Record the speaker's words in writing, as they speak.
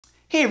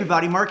Hey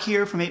everybody, Mark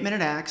here from 8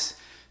 Minute Axe.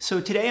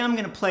 So today I'm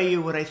going to play you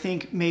what I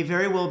think may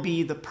very well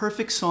be the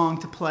perfect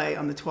song to play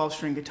on the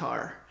 12-string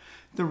guitar,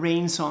 the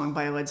Rain Song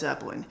by Led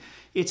Zeppelin.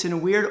 It's in a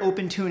weird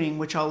open tuning,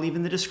 which I'll leave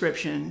in the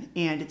description,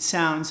 and it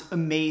sounds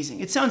amazing.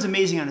 It sounds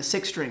amazing on a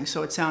 6-string,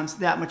 so it sounds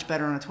that much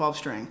better on a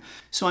 12-string.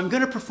 So I'm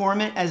going to perform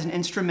it as an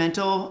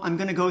instrumental. I'm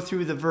going to go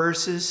through the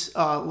verses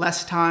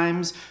less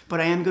times, but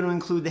I am going to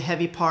include the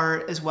heavy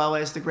part as well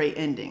as the great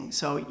ending.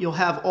 So you'll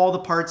have all the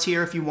parts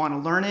here if you want to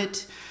learn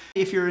it.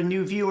 If you're a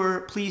new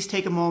viewer, please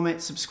take a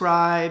moment,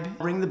 subscribe,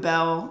 ring the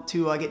bell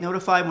to get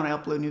notified when I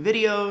upload new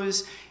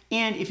videos.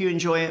 And if you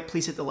enjoy it,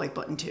 please hit the like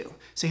button too.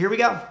 So here we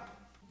go.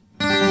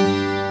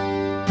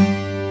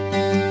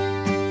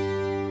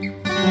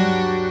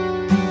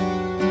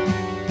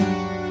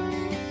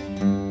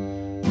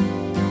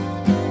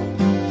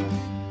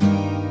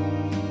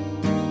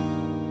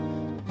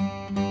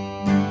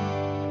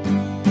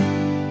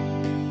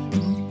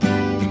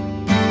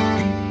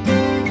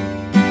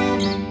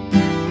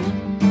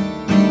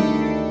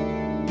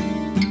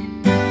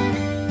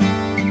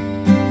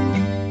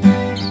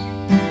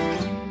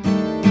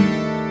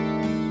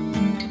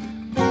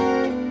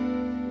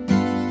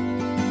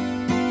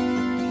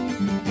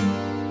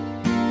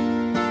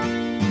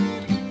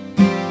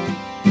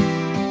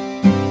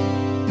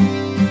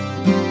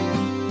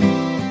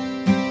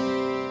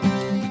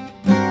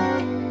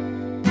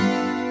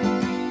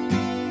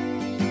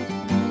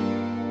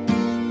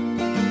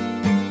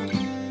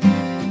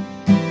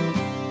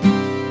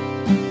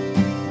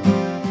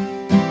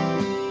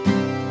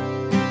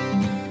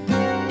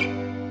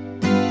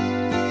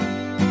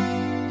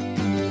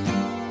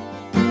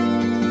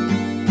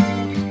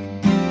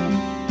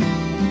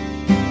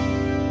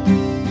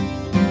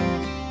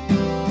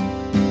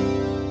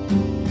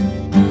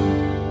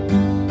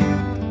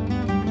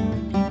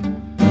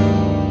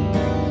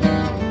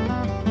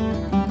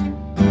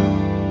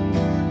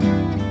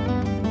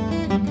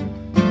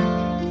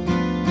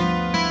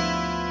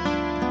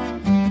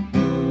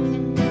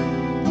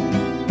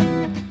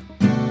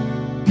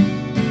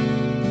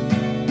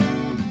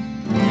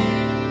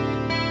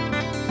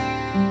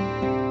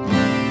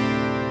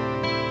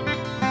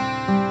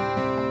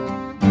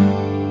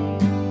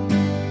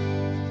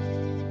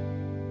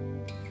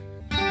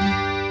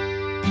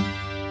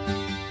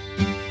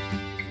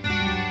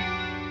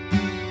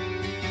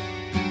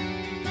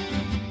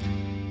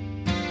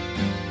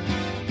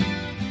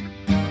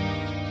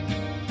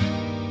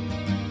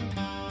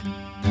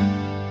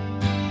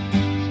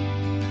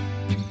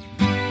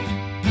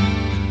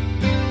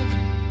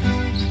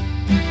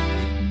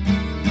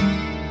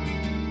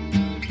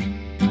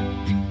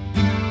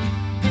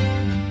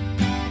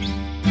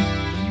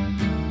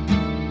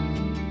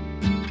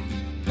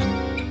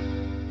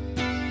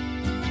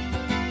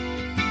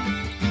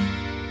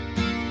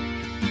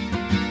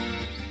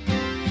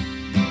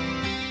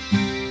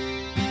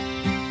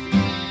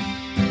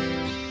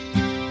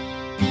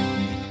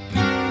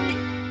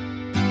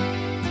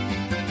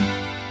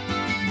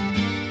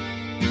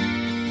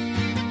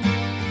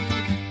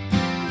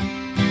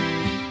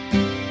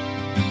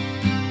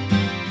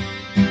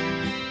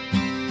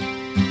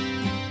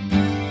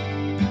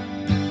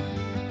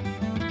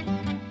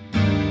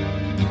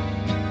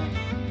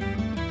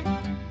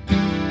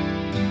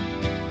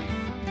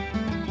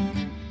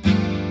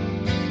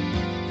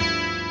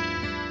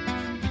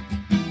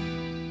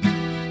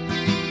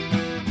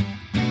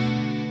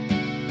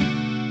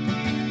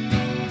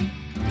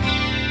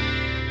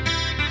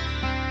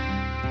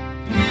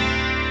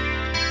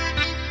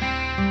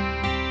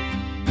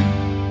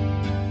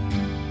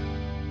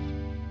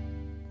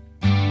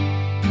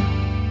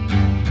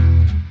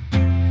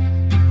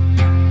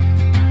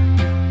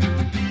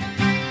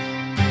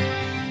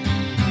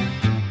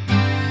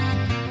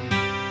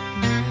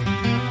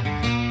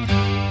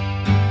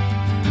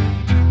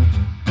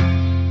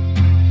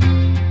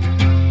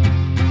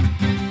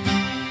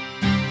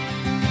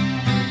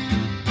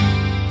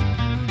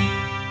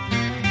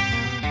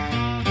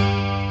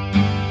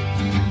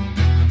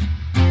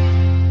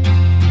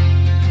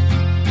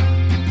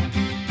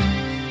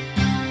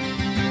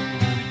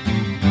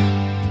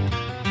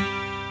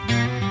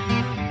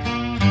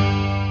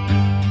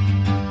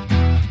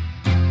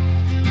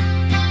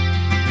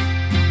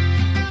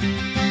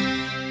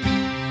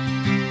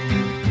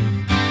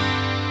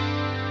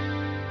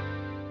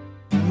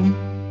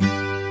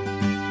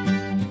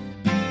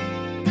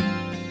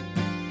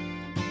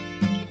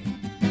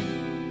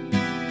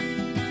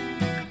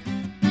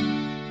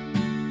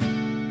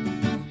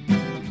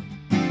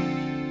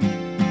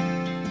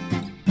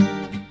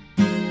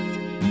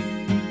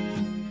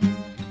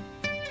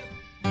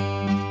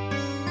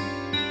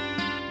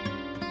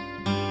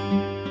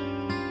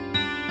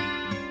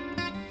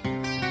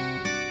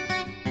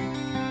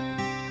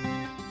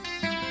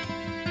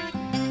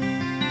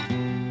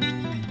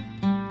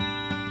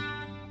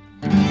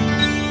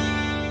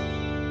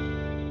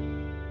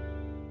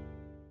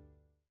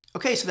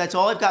 Okay, so that's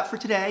all I've got for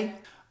today.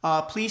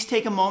 Please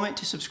take a moment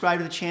to subscribe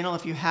to the channel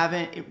if you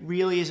haven't. It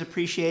really is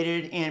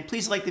appreciated. And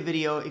please like the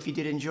video if you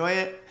did enjoy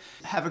it.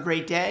 Have a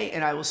great day,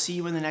 and I will see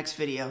you in the next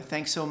video.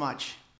 Thanks so much.